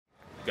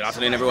Good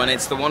afternoon everyone,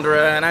 it's The Wanderer,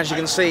 and as you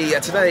can see,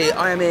 today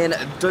I am in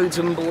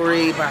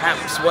Dotonbori,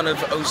 perhaps one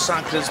of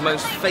Osaka's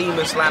most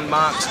famous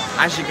landmarks.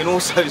 As you can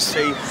also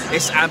see,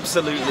 it's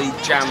absolutely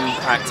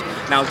jam-packed.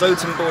 Now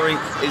Dotonbori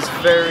is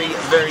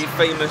very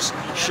famous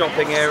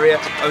shopping area.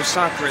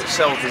 Osaka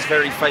itself is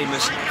very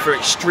famous for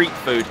its street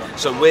food,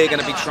 so we're going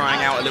to be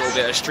trying out a little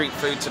bit of street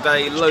food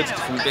today, loads of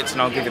different bits,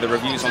 and I'll give you the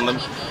reviews on them.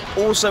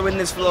 Also in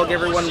this vlog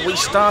everyone, we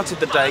started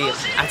the day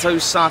at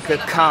Osaka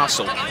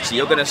Castle, so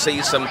you're going to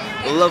see some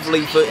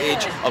lovely footage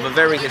of a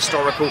very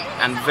historical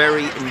and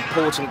very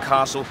important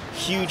castle,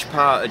 huge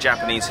part of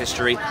Japanese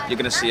history. You're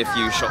going to see a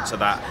few shots of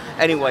that.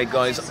 Anyway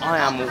guys, I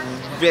am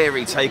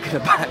very taken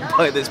aback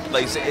by this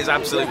place. It is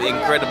absolutely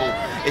incredible.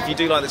 If you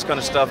do like this kind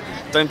of stuff,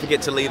 don't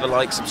forget to leave a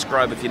like,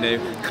 subscribe if you're new,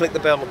 click the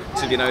bell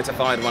to be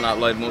notified when I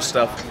upload more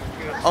stuff.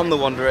 I'm The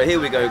Wanderer, here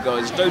we go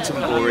guys,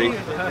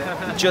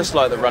 Dotonbori, just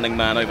like the Running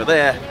Man over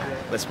there.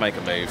 Let's make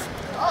a move.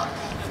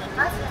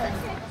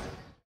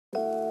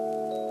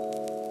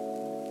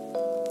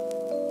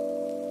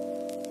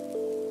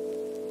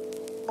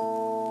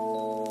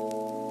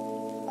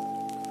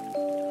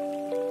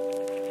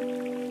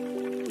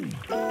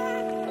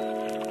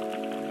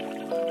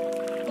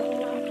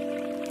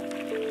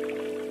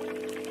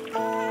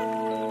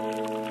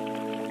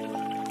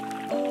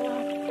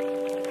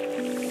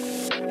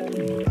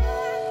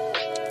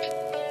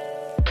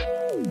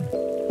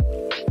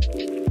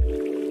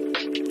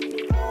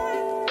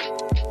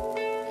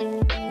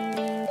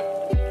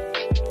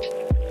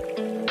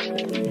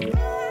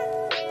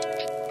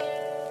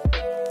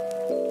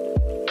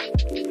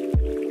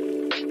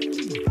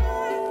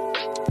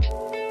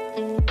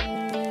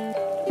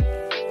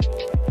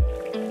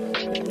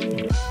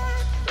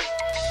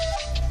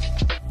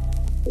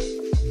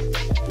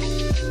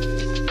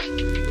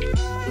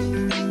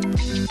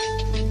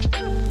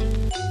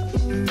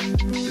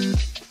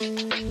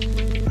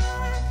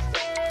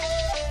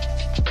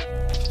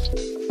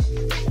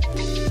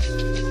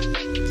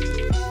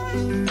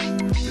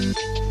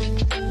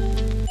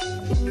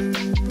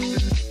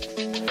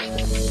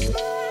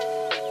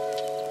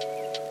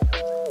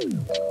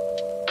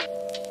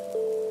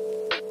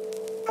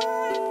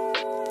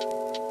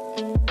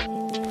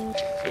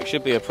 We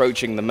should be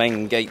approaching the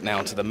main gate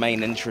now to the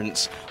main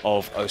entrance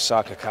of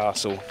Osaka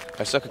Castle.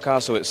 Osaka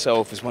Castle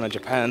itself is one of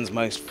Japan's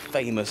most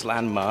famous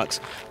landmarks,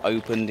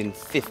 opened in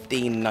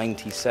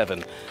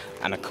 1597.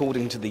 And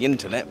according to the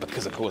internet,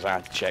 because of course I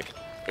had to check,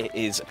 it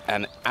is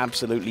an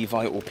absolutely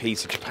vital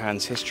piece of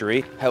Japan's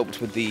history,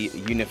 helped with the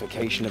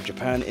unification of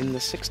Japan in the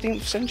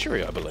 16th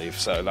century, I believe.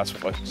 So that's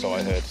what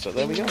I heard. So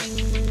there we go.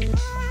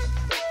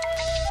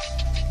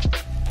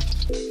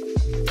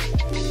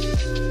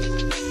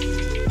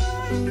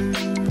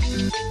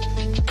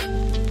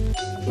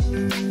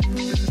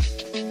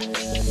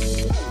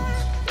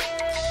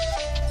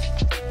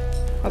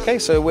 Okay,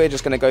 so we're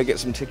just going to go get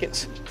some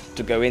tickets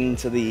to go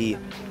into the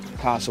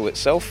castle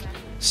itself.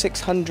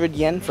 600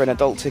 yen for an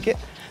adult ticket.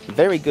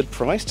 Very good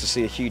price to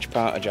see a huge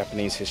part of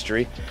Japanese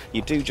history.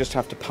 You do just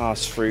have to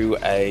pass through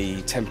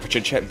a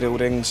temperature check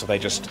building, so they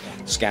just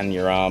scan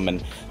your arm,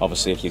 and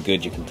obviously if you're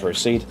good you can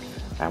proceed.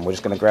 And we're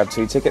just going to grab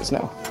 2 tickets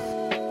now.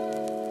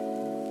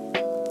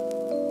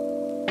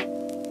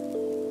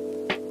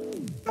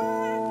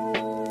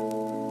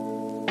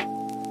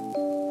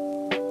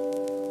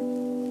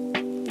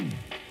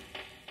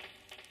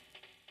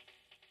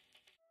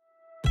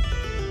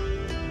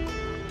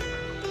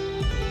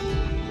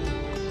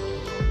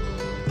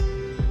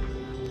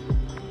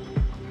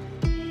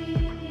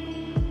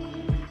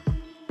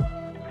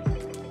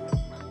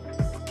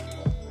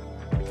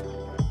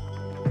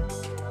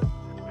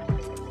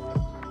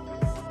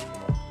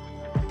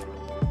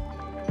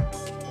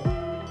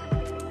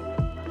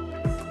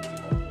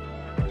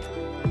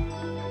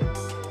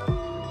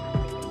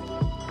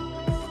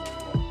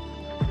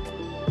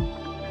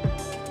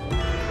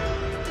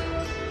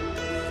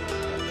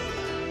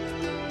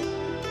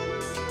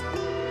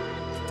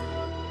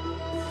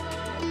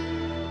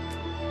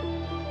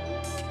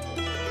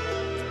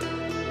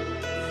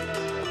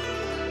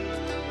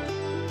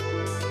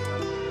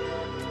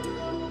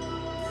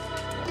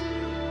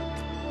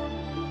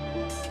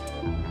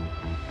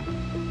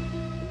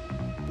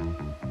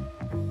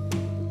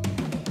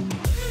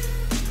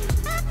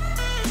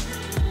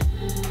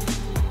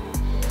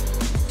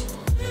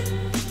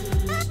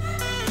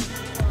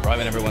 Right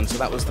then everyone, so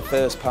that was the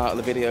first part of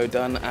the video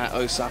done at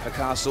Osaka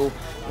Castle.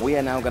 We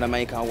are now going to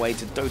make our way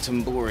to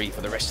Dotonbori for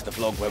the rest of the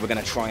vlog, where we're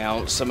going to try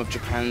out some of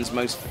Japan's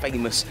most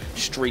famous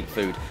street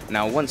food.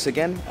 Now once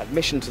again,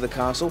 admission to the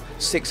castle,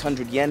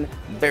 600 yen,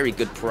 very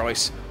good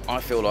price.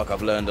 I feel like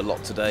I've learned a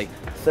lot today.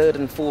 3rd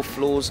and 4th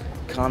floors,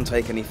 can't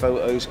take any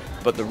photos,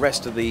 but the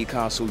rest of the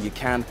castle you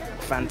can.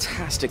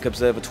 Fantastic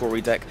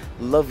observatory deck,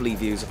 lovely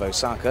views of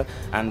Osaka,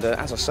 and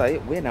as I say,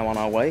 we're now on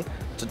our way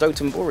to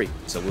Dotonbori,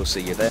 so we'll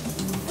see you there.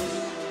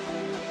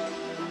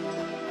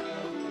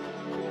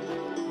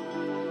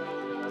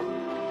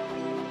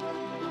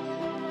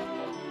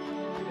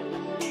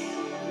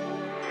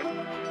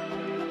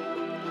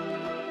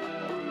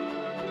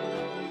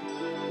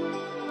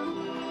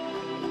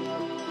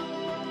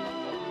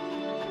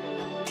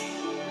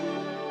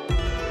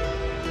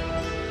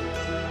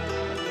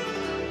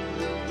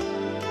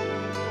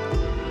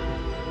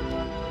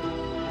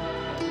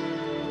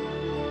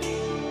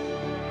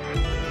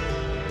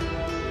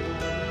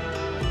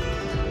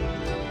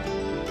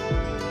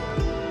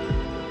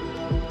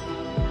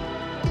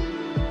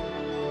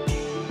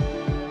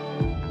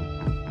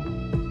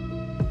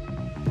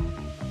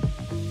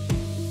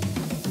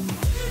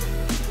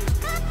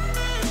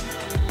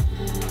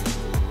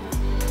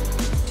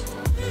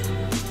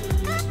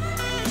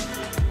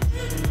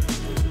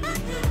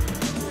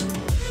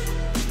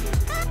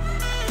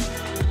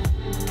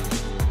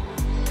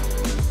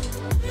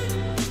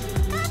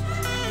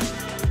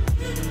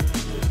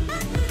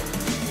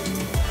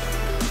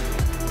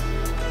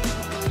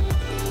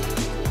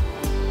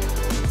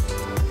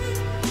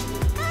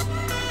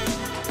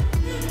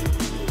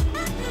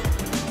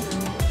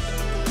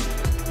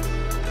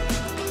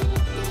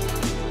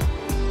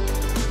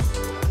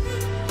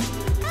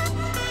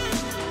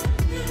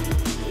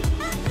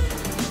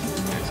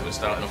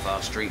 starting off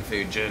our street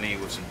food journey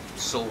with some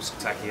sauce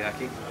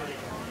takoyaki.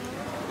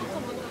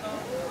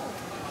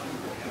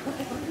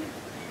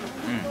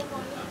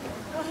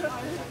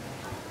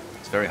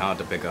 It's very hard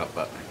to pick up,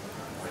 but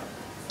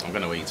I'm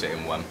going to eat it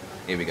in one.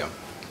 Here we go.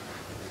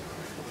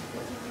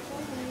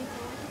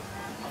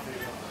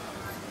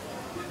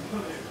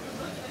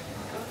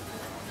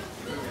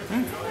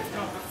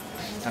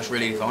 That's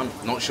really fun.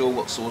 Not sure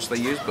what sauce they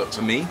use, but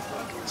to me,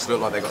 it's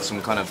looked like they got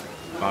some kind of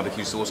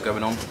barbecue sauce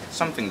going on.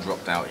 Something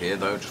dropped out here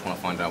though, just want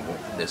to find out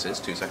what this is.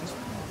 2 seconds.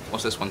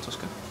 What's this one,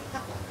 Tosca?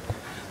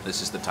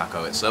 This is the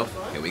taco itself.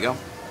 Here we go.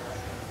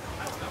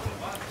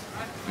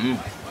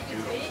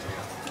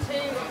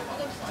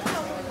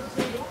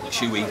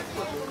 Chewy,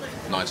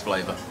 nice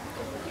flavour,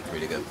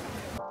 really good.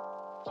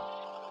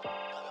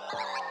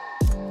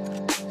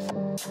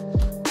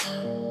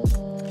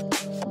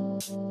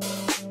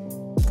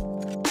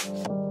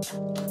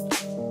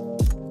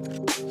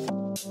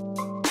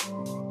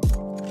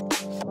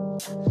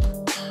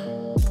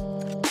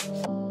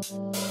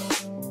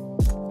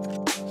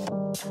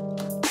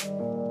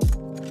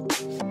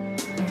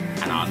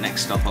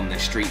 Next up on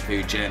this street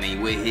food journey,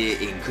 we're here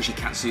in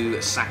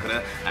Kushikatsu,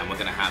 Sakura, and we're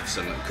going to have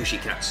some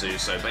kushikatsu.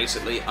 So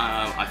basically,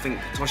 I think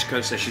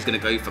Toshiko says she's going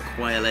to go for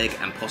quail egg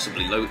and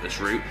possibly lotus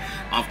root.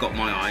 I've got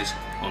my eyes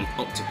on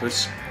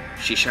octopus,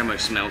 shishamo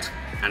smelt,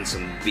 and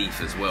some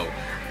beef as well.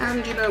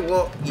 And you know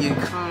what? You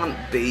can't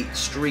beat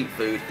street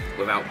food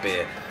without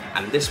beer.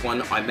 And this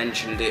one, I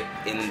mentioned it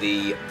in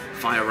the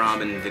Fire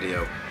Ramen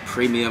video,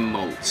 premium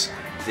malts.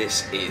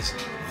 This is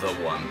the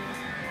one.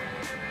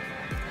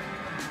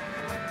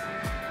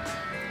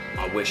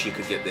 I wish you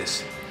could get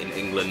this in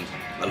England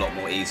a lot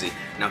more easy.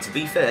 Now, to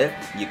be fair,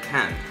 you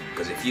can,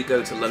 because if you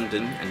go to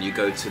London and you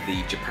go to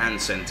the Japan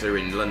Centre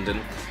in London,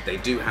 they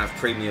do have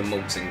premium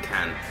malts in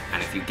can,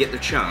 and if you get the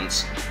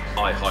chance,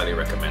 I highly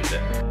recommend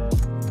it.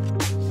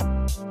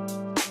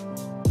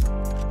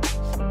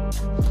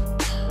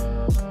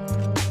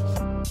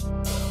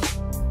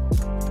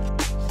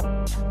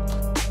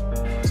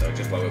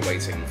 While we're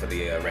waiting for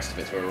the rest of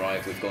it to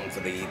arrive, we've gone for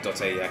the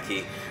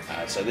dotonbori.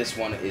 So this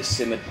one is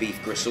simmered beef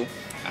gristle,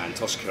 and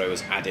Toshiko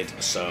has added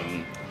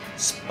some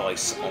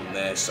spice on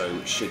there,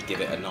 so should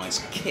give it a nice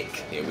kick.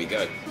 Here we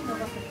go.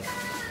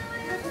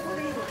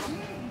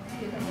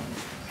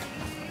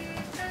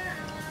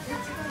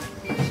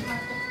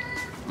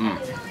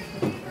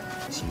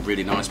 Some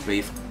really nice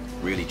beef,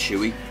 really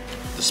chewy.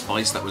 The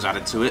spice that was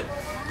added to it.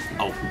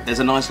 Oh, there's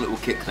a nice little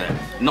kick there.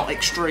 Not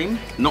extreme,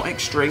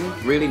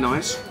 really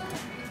nice.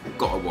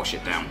 Got to wash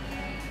it down.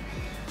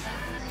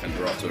 And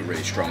we're off to a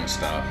really strong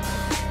start.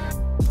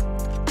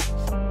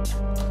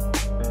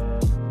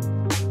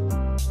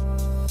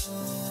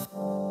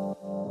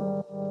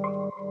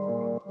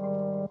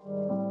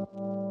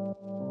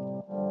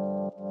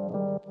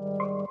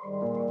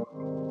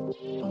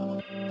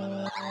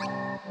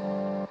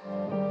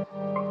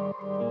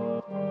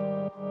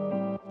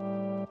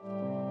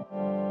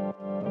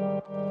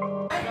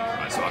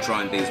 So I'll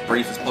try and be as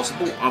brief as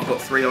possible. I've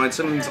got 3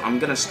 items. I'm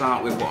going to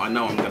start with what I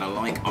know I'm going to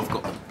like. I've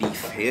got the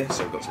beef here,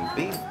 so we've got some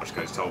beef.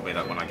 Toshiko's told me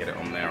that when I get it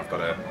on there, I've got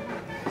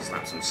to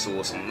slap some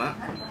sauce on that.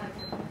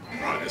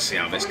 Right, let's see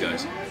how this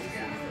goes.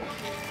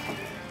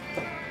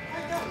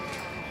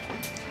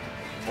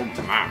 Oh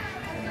man.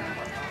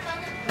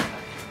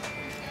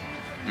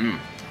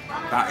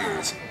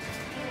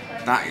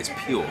 That is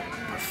pure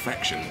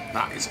perfection.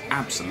 That is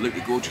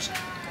absolutely gorgeous.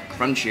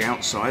 Crunchy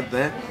outside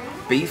there.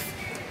 Beef,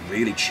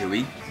 really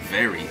chewy.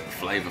 Very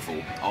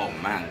flavourful. Oh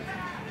man.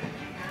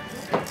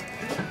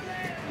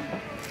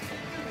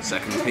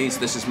 Second piece,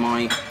 this is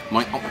my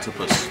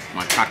octopus,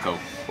 my taco.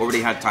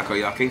 Already had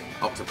takoyaki.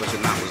 Octopus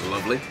in that was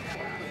lovely.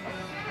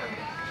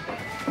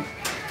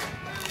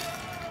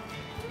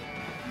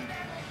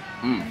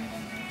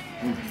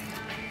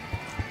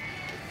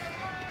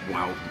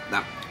 Wow,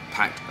 that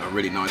packed a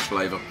really nice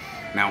flavour.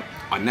 Now,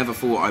 I never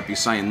thought I'd be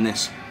saying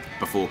this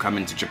before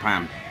coming to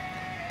Japan,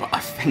 but I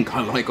think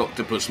I like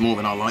octopus more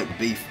than I like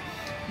beef.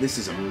 This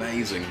is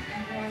amazing.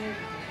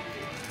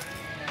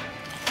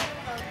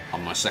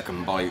 On my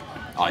second bite,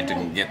 I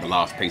didn't get the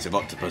last piece of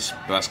octopus,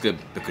 but that's good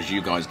because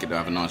you guys get to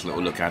have a nice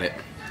little look at it.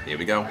 Here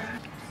we go.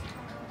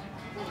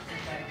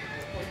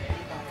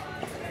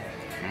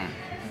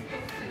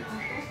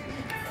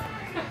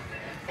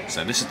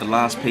 So this is the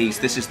last piece.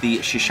 This is the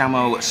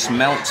shishamo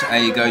smelt.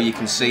 There you go. You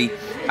can see.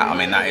 I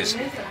mean, that is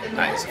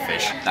a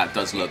fish. That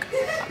looks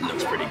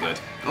pretty good.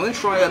 I'm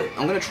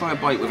gonna try a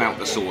bite without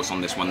the sauce on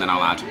this one. Then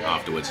I'll add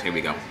afterwards. Here we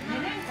go.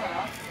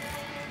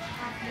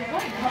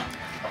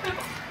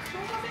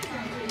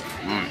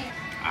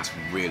 That's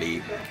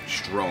really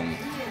strong.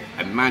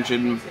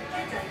 Imagine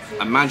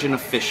a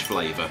fish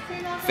flavour.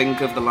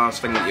 Think of the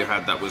last thing that you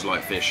had that was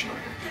like fish,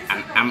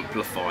 and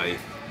amplify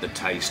the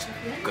taste,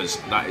 because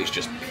that is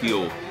just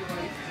pure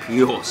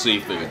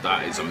seafood.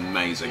 That is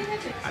amazing.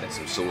 Added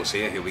some sauce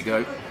here. Here we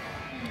go.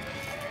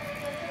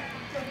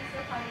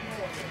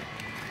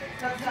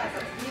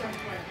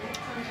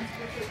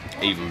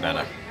 Even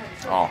better.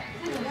 Oh,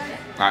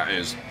 that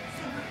is,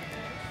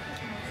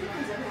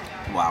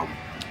 wow.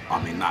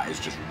 I mean, that is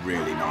just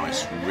really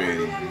nice,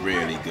 really,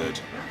 really good.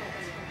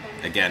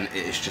 Again,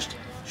 it is just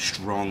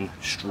strong,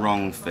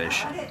 strong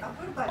fish.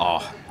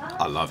 Oh,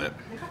 I love it.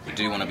 You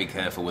do want to be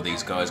careful with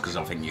these guys because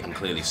I think you can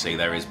clearly see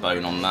there is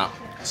bone on that.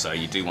 So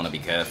you do want to be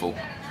careful.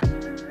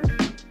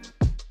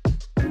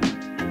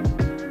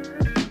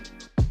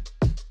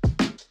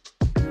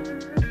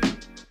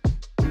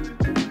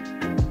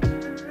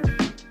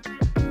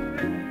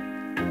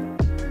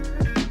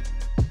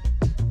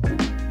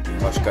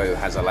 Toshiko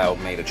has allowed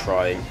me to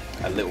try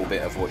a little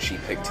bit of what she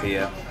picked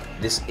here.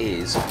 This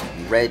is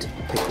red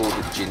pickled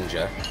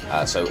ginger.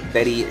 So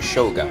beri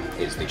shoga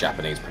is the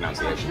Japanese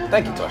pronunciation.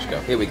 Thank you,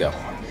 Toshiko. Here we go.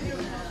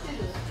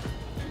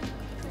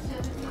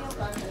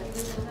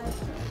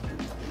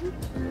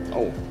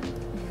 Oh,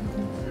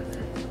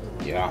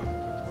 yeah,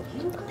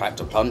 packed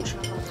a punch,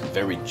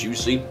 very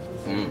juicy.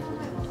 That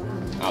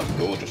was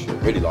gorgeous.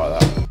 Really like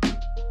that.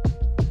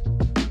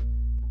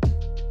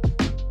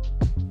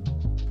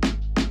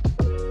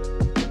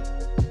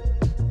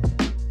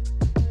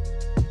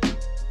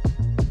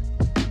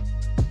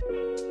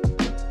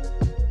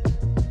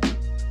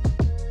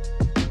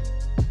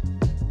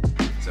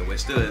 We're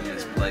still in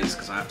this place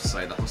because I have to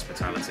say the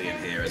hospitality in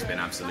here has been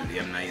absolutely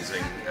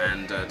amazing,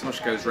 and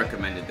Toshiko's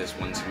recommended this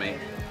one to me.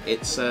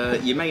 It's,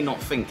 you may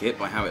not think it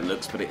by how it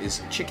looks, but it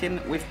is chicken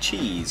with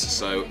cheese,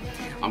 so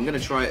I'm going to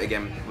try it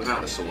again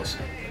without the sauce.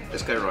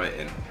 Let's go right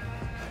in.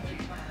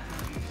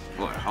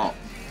 Oh, it's hot.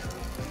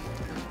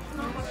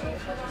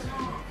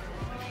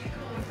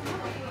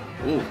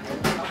 Ooh.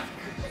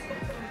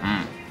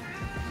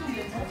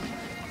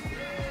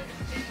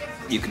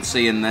 You can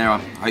see in there, I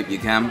hope you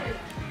can.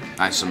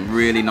 That's some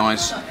really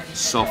nice,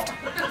 soft,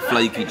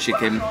 flaky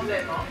chicken.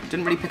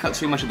 Didn't really pick up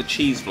too much of the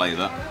cheese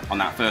flavour on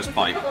that first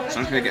bite, so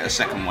I'm going to get a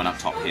second one up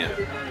top here.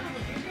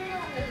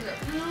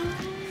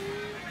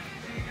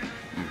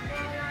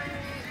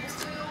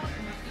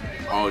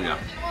 Oh yeah.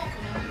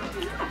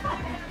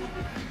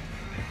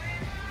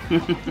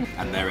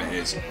 And there it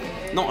is.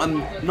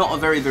 Not a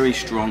very, very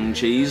strong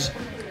cheese,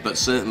 but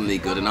certainly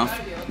good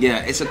enough.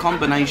 Yeah, it's a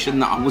combination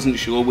that I wasn't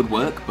sure would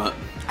work, but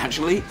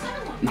actually,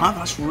 no,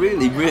 that's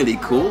really, really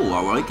cool.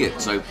 I like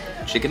it. So,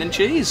 chicken and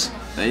cheese.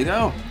 There you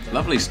go.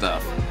 Lovely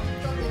stuff.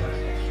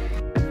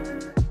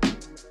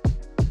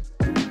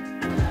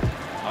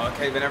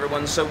 Okay then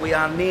everyone, so we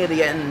are near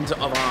the end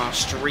of our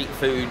street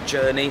food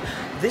journey.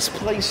 This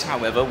place,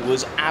 however,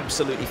 was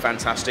absolutely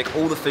fantastic.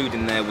 All the food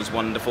in there was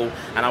wonderful,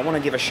 and I want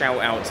to give a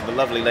shout out to the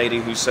lovely lady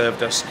who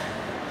served us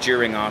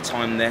during our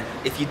time there.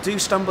 If you do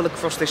stumble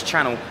across this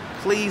channel,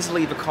 please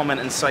leave a comment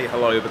and say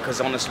hello,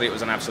 because honestly it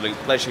was an absolute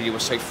pleasure. You were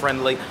so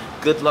friendly.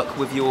 Good luck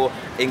with your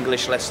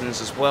English lessons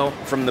as well.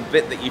 From the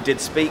bit that you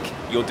did speak,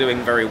 you're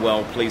doing very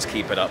well. Please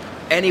keep it up.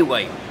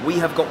 Anyway, we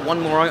have got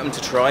one more item to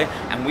try,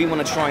 and we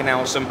want to try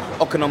now some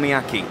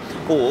okonomiyaki,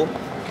 or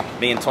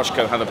me and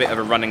Toshiko have a bit of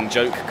a running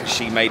joke because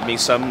she made me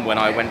some when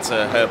I went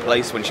to her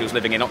place when she was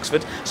living in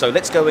Oxford. So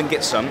let's go and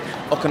get some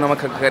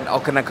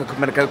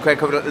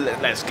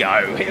okonomiyaki. Let's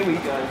go. Here we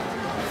go.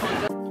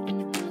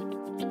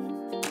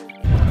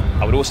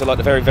 I would also like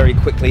to very, very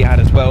quickly add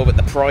as well that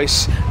the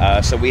price,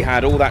 so we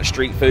had all that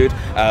street food,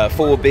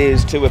 4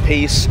 beers, 2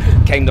 apiece,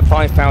 came to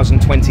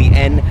 5,020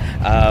 yen,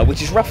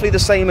 which is roughly the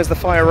same as the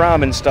fire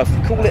ramen stuff.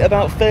 Call it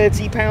about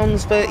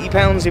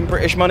 £30 in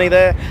British money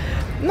there.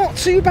 Not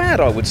too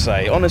bad, I would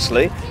say,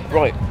 honestly.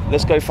 Right,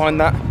 let's go find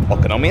that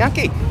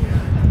okonomiyaki.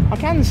 I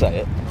can say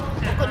it.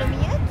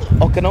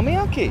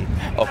 Okonomiyaki.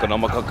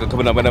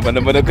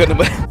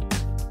 Okonomiyaki.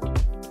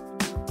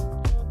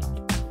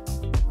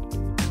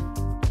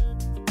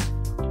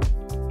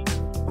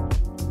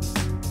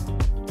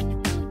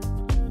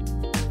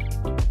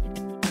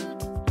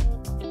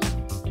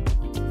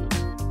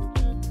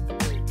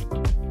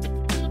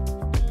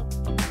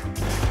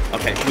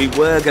 Okay, we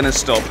were going to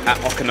stop at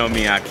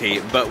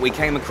okonomiyaki, but we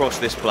came across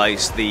this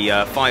place, the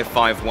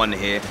 551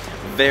 here,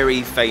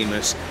 very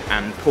famous,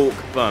 and pork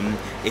bun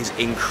is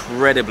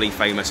incredibly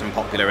famous and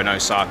popular in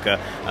Osaka.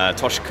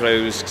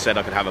 Toshiko said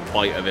I could have a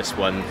bite of this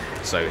one,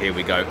 so here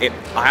we go.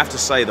 I have to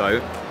say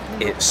though,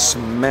 it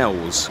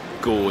smells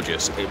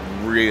gorgeous. It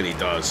really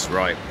does.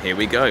 Right, here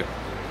we go.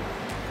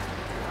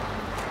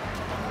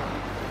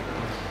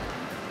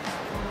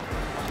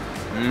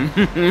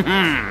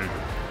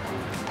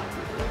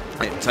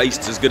 It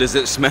tastes as good as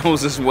it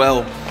smells as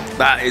well.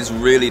 That is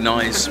really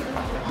nice.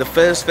 The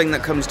first thing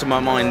that comes to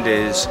my mind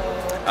is,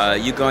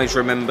 you guys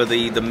remember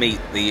the meat,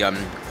 the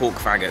pork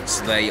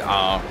faggots? They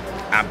are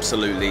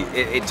absolutely,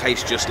 it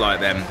tastes just like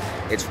them.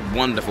 It's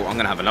wonderful. I'm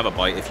gonna have another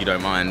bite if you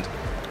don't mind.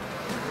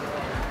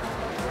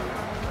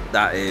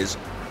 That is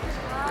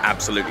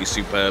absolutely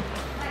superb.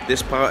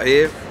 This part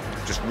here,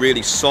 just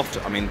really soft.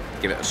 I mean,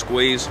 give it a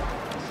squeeze.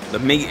 The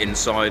meat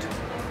inside,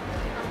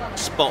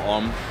 spot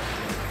on.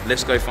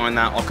 Let's go find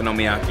that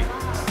okonomiyaki.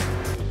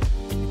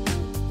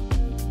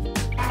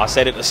 I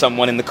said it to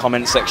someone in the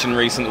comment section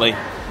recently,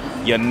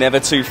 you're never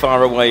too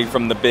far away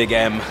from the big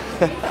M.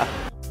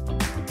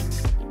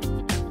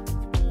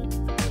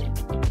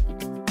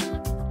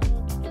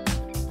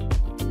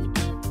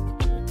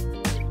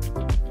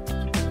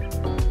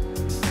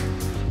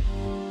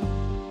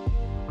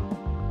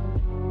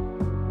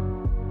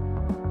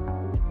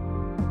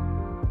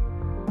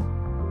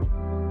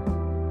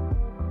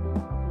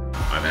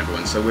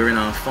 so we're in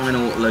our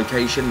final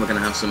location. We're going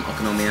to have some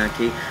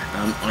okonomiyaki.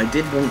 I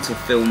did want to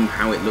film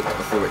how it looked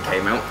before it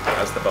came out.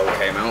 As the bowl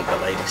came out, the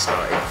lady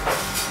started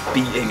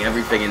beating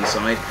everything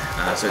inside.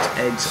 So it's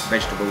eggs,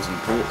 vegetables and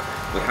pork.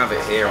 We have it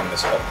here on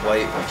this hot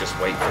plate. We just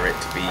wait for it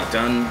to be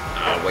done.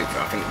 I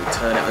think we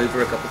turn it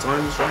over a couple of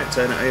times, right?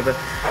 Turn it over,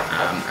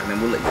 and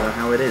then we'll let you know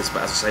how it is.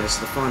 But as I say, this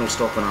is the final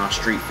stop on our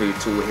street food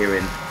tour here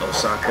in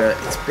Osaka.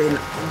 It's been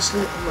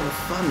honestly a lot of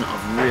fun.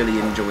 I've really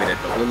enjoyed it,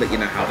 but we'll let you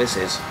know how this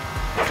is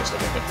in just a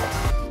little bit.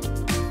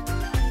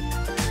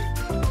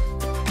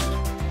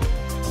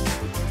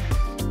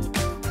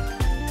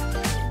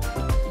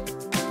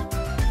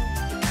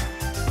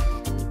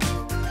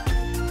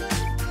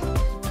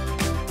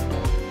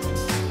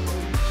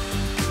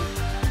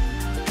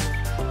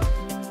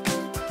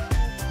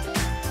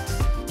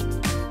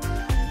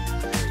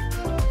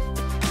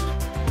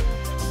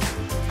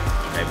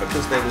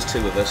 Because there was 2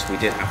 of us, we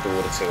did have to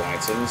order 2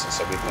 items,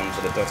 so we've gone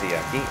to the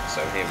dotonbori. So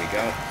here we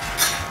go.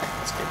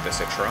 Let's give this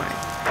a try.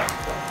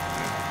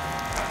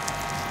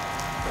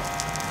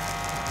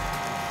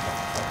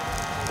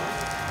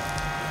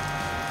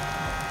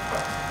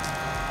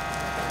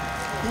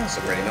 Yeah, so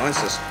really nice.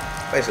 It's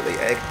basically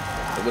egg.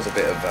 There was a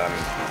bit of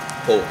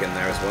pork in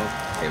there as well.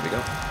 Here we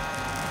go.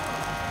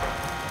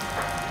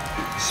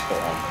 Spot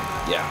on.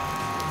 Yeah,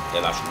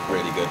 that's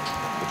really good.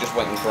 We're just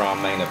waiting for our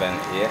main event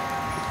here.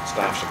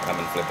 Staff should come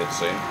and flip it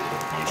soon.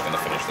 I'm just going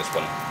to finish this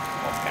one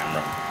off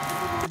camera.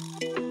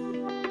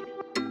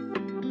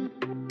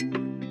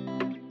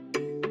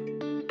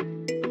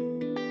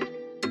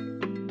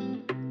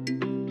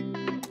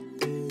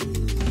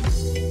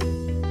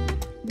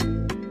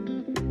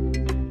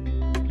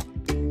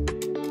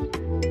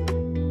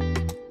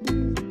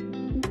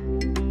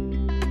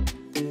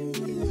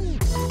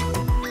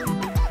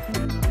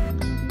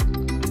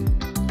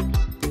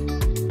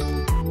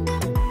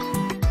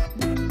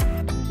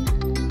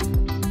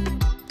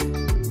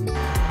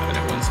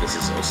 This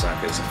is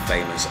Osaka's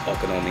famous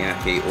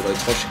okonomiyaki, although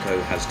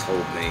Toshiko has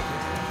told me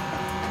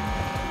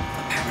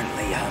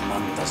apparently her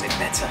mum does it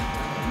better.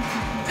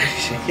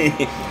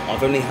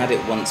 I've only had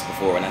it once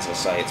before, and as I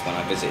say, it's when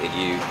I visited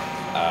you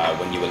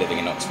when you were living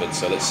in Oxford,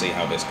 so let's see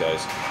how this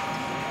goes.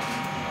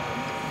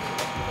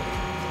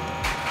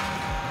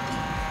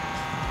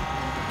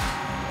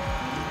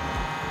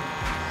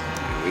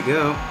 Here we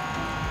go.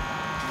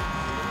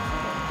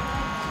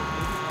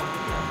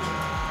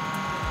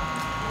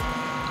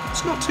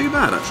 It's not too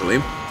bad, actually.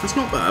 It's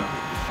not bad.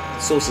 The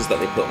sauces that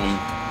they put on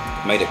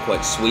made it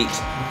quite sweet.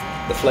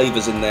 The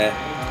flavours in there,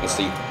 you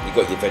see, you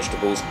got your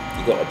vegetables,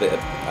 you got a bit of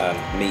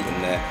meat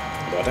in there,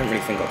 but I don't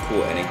really think I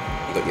caught any.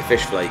 You got your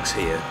fish flakes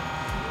here.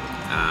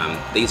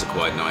 These are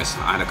quite nice.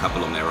 I had a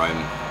couple on their own.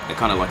 They're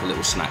kind of like a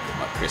little snack,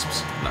 like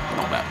crisps. No,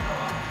 not bad.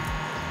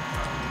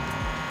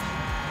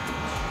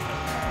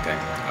 Okay,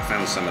 I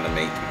found some of the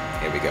meat.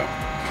 Here we go.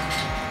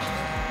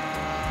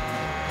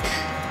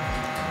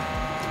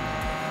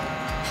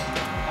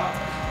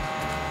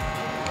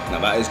 Now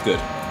that is good.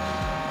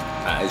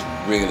 That is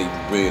really,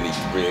 really,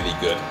 really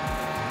good.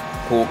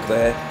 Pork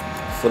there,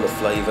 full of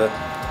flavour.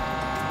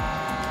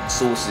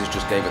 Sauces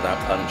just gave it that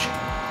punch.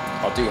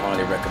 I do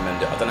highly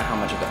recommend it. I don't know how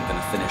much of it I'm going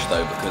to finish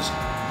though, because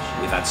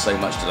we've had so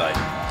much today.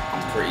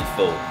 I'm pretty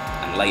full.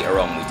 And later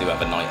on we do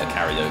have a night of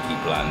karaoke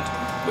planned,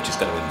 which is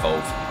going to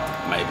involve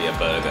maybe a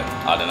burger.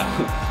 I don't know.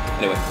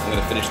 Anyway, I'm going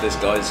to finish this,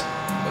 guys.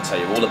 I'll tell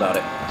you all about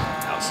it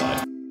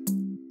outside.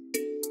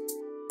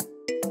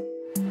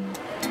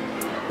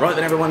 Right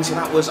then everyone, so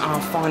that was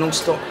our final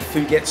stop,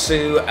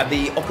 Fugetsu,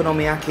 the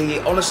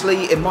okonomiyaki.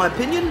 Honestly, in my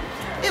opinion,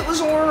 it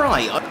was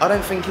alright. I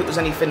don't think it was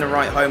anything to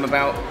write home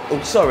about.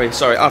 Oh, sorry,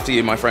 after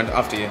you, my friend,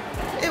 after you.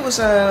 It was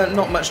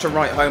not much to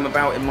write home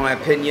about, in my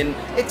opinion.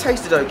 It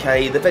tasted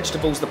okay. The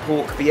vegetables, the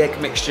pork, the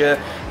egg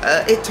mixture,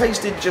 it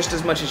tasted just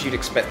as much as you'd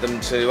expect them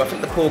to. I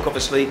think the pork,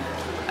 obviously,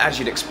 as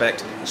you'd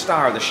expect,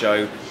 star of the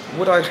show.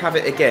 Would I have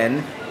it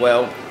again?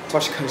 Well,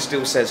 Toshiko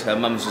still says her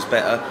mum's was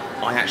better.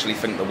 I actually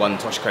think the one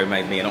Toshiko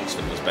made me in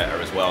Oxford was better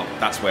as well.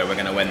 That's where we're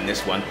going to end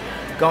this one.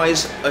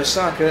 Guys,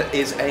 Osaka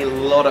is a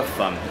lot of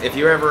fun. If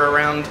you're ever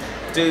around,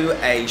 do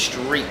a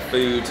street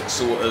food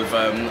sort of,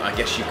 I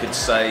guess you could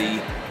say,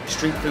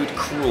 street food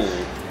crawl.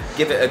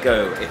 Give it a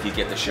go if you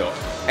get the shot.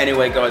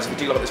 Anyway guys, if you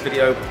do like this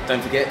video,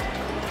 don't forget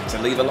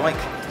to leave a like,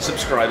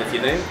 subscribe if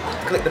you're new,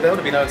 click the bell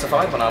to be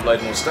notified when I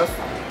upload more stuff.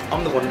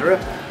 I'm the Wanderer.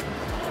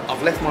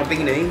 I've left my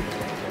beanie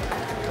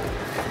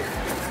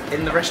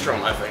in the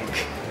restaurant, I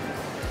think.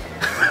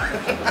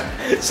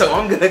 So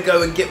I'm gonna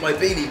go and get my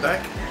beanie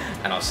back,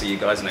 and I'll see you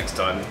guys next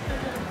time.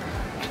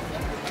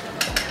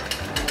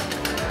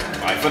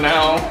 Bye for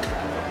now.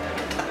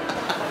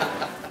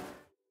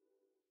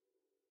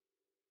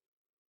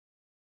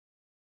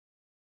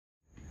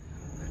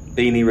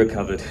 Beanie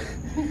recovered.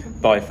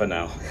 Bye for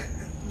now.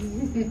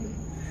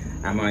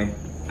 Am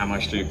I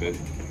stupid?